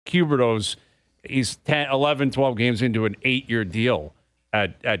Huberdeau's, he's 10, 11, 12 games into an 8-year deal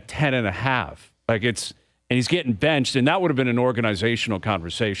at 10 and a half. Like and he's getting benched, and that would have been an organizational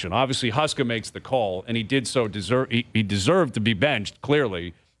conversation. Obviously, Huska makes the call, and he did so he deserved to be benched,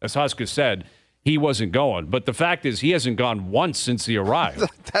 clearly. As Huska said, he wasn't going. But the fact is, he hasn't gone once since he arrived.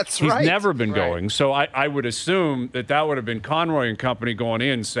 That's right. He's never been going. So I would assume that would have been Conroy and company going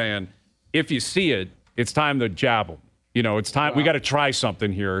in saying, if you see it, it's time to jab him. It's time. Wow. We got to try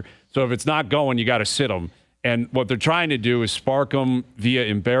something here. So if it's not going, you got to sit him. And what they're trying to do is spark him via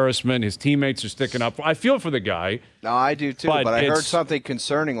embarrassment. His teammates are sticking up. I feel for the guy. No, I do too. But I heard something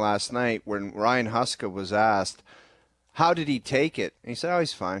concerning last night when Ryan Huska was asked, how did he take it? And he said,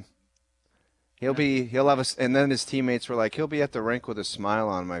 he's fine. He'll have us. And then his teammates were like, he'll be at the rink with a smile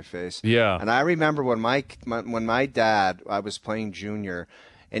on my face. Yeah. And I remember when my dad, I was playing junior,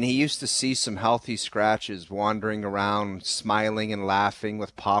 and he used to see some healthy scratches wandering around, smiling and laughing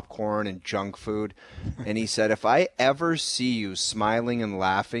with popcorn and junk food. And he said, if I ever see you smiling and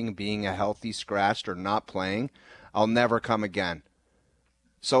laughing, being a healthy scratched or not playing, I'll never come again.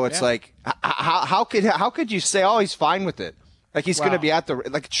 So it's like, how could you say, he's fine with it? Like he's going to be at the,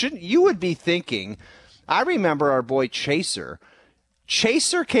 like, shouldn't you would be thinking, I remember our boy Chaser.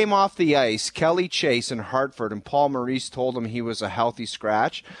 Chaser came off the ice, Kelly Chase in Hartford, and Paul Maurice told him he was a healthy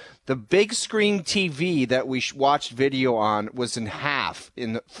scratch. The big screen TV that we watched video on was in half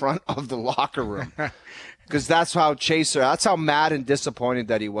in the front of the locker room. Because that's how mad and disappointed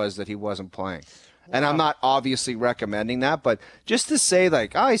that he was that he wasn't playing. And I'm not obviously recommending that, but just to say,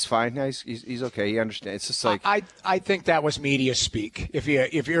 like, he's fine, he's okay, he understands. It's just like I think that was media speak. If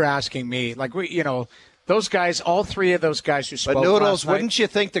you're asking me, like those guys, all three of those guys who spoke. But Noodles, last night, wouldn't you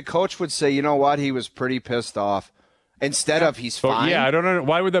think the coach would say, you know what, he was pretty pissed off, instead of he's fine? Yeah, I don't know.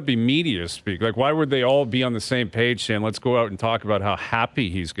 Why would that be media speak? Like, why would they all be on the same page saying, let's go out and talk about how happy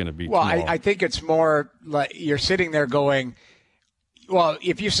he's going to be tomorrow? I think it's more like you're sitting there going, well,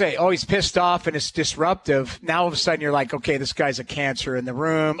 if you say, he's pissed off and it's disruptive, now all of a sudden you're like, okay, this guy's a cancer in the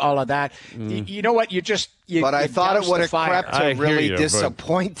room, all of that. You know what? But I thought it would have crept to really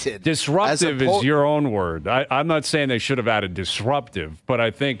disappointed. Disruptive is your own word. I'm not saying they should have added disruptive, but I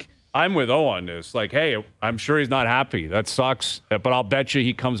think I'm with O on this. Like, hey, I'm sure he's not happy. That sucks. But I'll bet you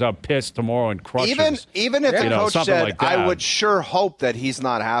he comes out pissed tomorrow and crushes. Even if the coach said, like I would sure hope that he's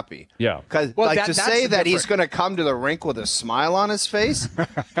not happy. Yeah. Because to say that he's going to come to the rink with a smile on his face.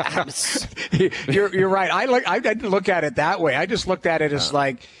 You're right. I didn't look at it that way. I just looked at it as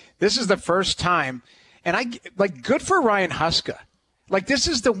like, this is the first time. And good for Ryan Huska. Like, this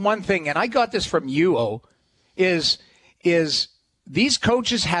is the one thing, and I got this from you, O, is these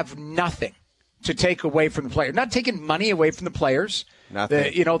coaches have nothing to take away from the players. Not taking money away from the players.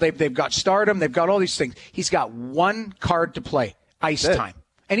 Nothing. They've got stardom. They've got all these things. He's got one card to play, ice time.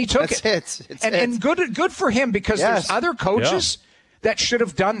 And he took it. And good for him, because there's other coaches that should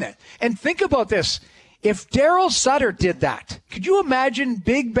have done that. And think about this. If Daryl Sutter did that, could you imagine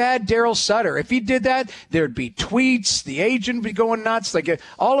big bad Daryl Sutter? If he did that, there'd be tweets, the agent would be going nuts, like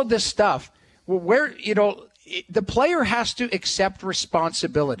all of this stuff. Where, the player has to accept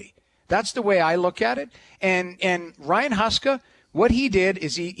responsibility. That's the way I look at it. And Ryan Huska, what he did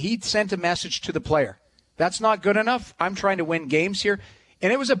is he sent a message to the player. That's not good enough. I'm trying to win games here.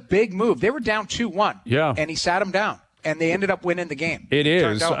 And it was a big move. They were down 2-1. Yeah. And he sat him down. And they ended up winning the game. It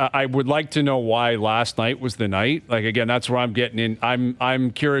is. I would like to know why last night was the night. Like, again, that's where I'm getting in.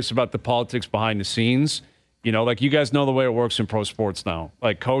 I'm curious about the politics behind the scenes. Like, you guys know the way it works in pro sports now.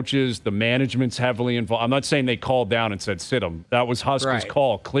 Like, coaches, the management's heavily involved. I'm not saying they called down and said, sit him. That was Huska's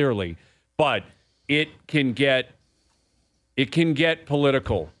call, clearly. But it can get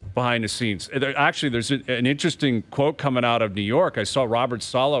political behind the scenes. Actually, there's an interesting quote coming out of New York. I saw Robert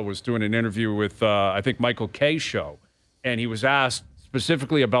Saleh was doing an interview with, I think, Michael Kay's show. And he was asked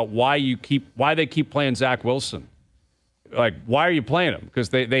specifically about why they keep playing Zach Wilson. Like, why are you playing him? Because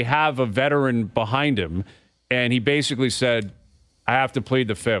they have a veteran behind him. And he basically said, I have to plead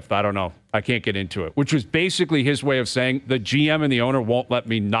the fifth. I don't know. I can't get into it. Which was basically his way of saying the GM and the owner won't let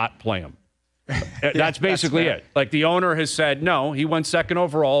me not play him. That's basically it. Like, the owner has said, no, he went second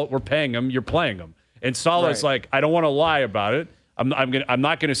overall. We're paying him. You're playing him. And Saleh's like, I don't want to lie about it. I'm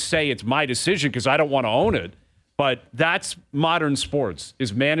not going to say it's my decision because I don't want to own it. But that's modern sports.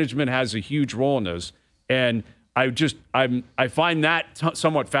 Is management has a huge role in this, and I find that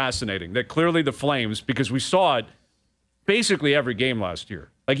somewhat fascinating. That clearly the Flames, because we saw it basically every game last year.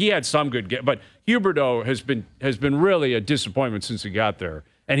 Like, he had some good games, but Huberdeau has been really a disappointment since he got there,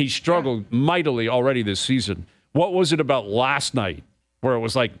 and he struggled mightily already this season. What was it about last night where it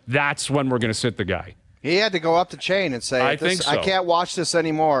was like, that's when we're going to sit the guy? He had to go up the chain and say, I think so. I can't watch this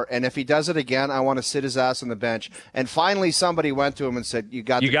anymore. And if he does it again, I want to sit his ass on the bench. And finally, somebody went to him and said, you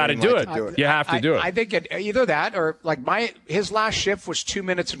got to do it. You have to do it. I think either that or his last shift was 2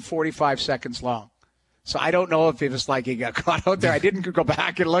 minutes and 45 seconds long. So I don't know if it was like he got caught out there. I didn't go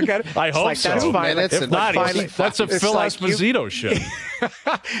back and look at it. I hope so. That's fine. If not, that's a Phil Esposito shit.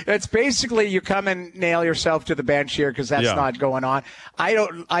 It's basically you come and nail yourself to the bench here because that's not going on. I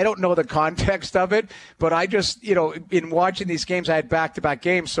don't know the context of it, but I just, in watching these games, I had back-to-back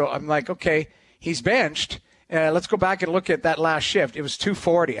games, so I'm like, okay, he's benched. Let's go back and look at that last shift. It was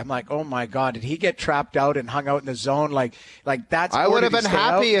 2:40. I'm like, oh my God, did he get trapped out and hung out in the zone? Like that's. I would have been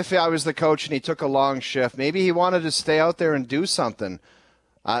happy if I was the coach and he took a long shift. Maybe he wanted to stay out there and do something.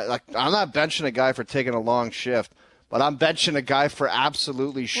 I'm not benching a guy for taking a long shift, but I'm benching a guy for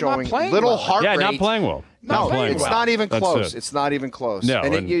absolutely showing little heart rate. Yeah, not playing well. It's not even close. It's not even close. No,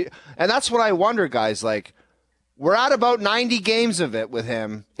 and that's what I wonder, guys. Like, we're at about 90 games of it with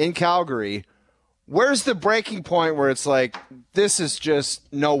him in Calgary. Where's the breaking point where it's like, this is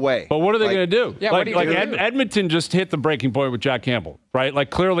just no way? But what are they going to do? Yeah, Edmonton just hit the breaking point with Jack Campbell, right? Like,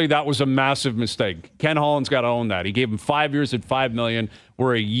 clearly that was a massive mistake. Ken Holland's got to own that. He gave him 5 years at $5 million.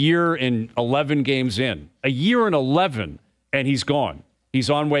 We're a year and 11 games in. A year and 11, and he's gone. He's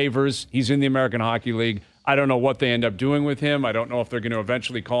on waivers. He's in the American Hockey League. I don't know what they end up doing with him. I don't know if they're going to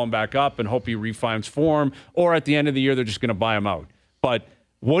eventually call him back up and hope he refines form, or at the end of the year they're just going to buy him out. But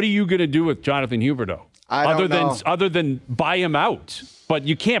what are you going to do with Jonathan Huberdeau? Other than buy him out. But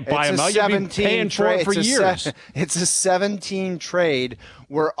you can't buy him out. You've been paying for it for years. It's a 17 trade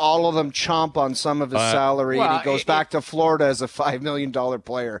where all of them chomp on some of his salary, and he goes back to Florida as a $5 million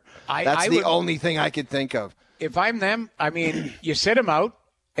player. That's the only thing I could think of. If I'm them, I mean, you sit him out,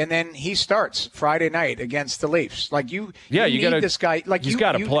 and then he starts Friday night against the Leafs. Like you need this guy. Like he's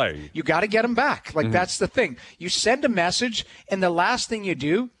got to play. You got to get him back. Like that's the thing. You send a message, and the last thing you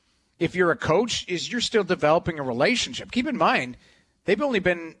do, if you're a coach, is you're still developing a relationship. Keep in mind, they've only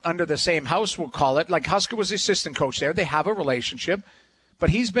been under the same house. We'll call it. Like Huska was the assistant coach there. They have a relationship, but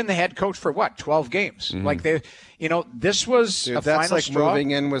he's been the head coach for 12 games. Like this was a that's final like straw.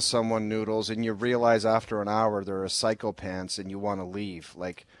 Moving in with someone, Noodles, and you realize after an hour they're a psychopath and you want to leave.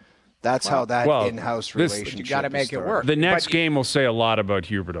 Like that's how that in-house relationship. You got to make it work. The next game will say a lot about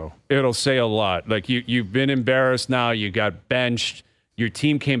Huberdeau. It'll say a lot. Like you've been embarrassed now. You got benched. Your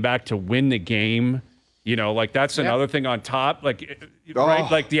team came back to win the game. Like that's another thing on top. Like,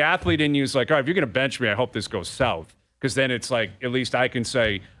 right? Like the athlete in you is like, all right, if you're going to bench me, I hope this goes south. Because then it's like, at least I can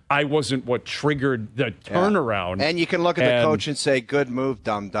say I wasn't what triggered the turnaround. And you can look at the coach and say, good move,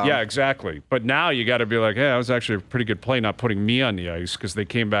 dum-dum. Yeah, exactly. But now you got to be like, hey, that was actually a pretty good play not putting me on the ice because they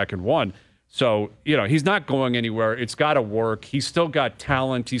came back and won. So, he's not going anywhere. It's got to work. He's still got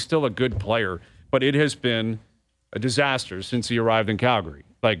talent. He's still a good player. But it has been a disaster since he arrived in Calgary.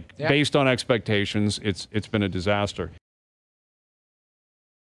 Based on expectations, it's been a disaster.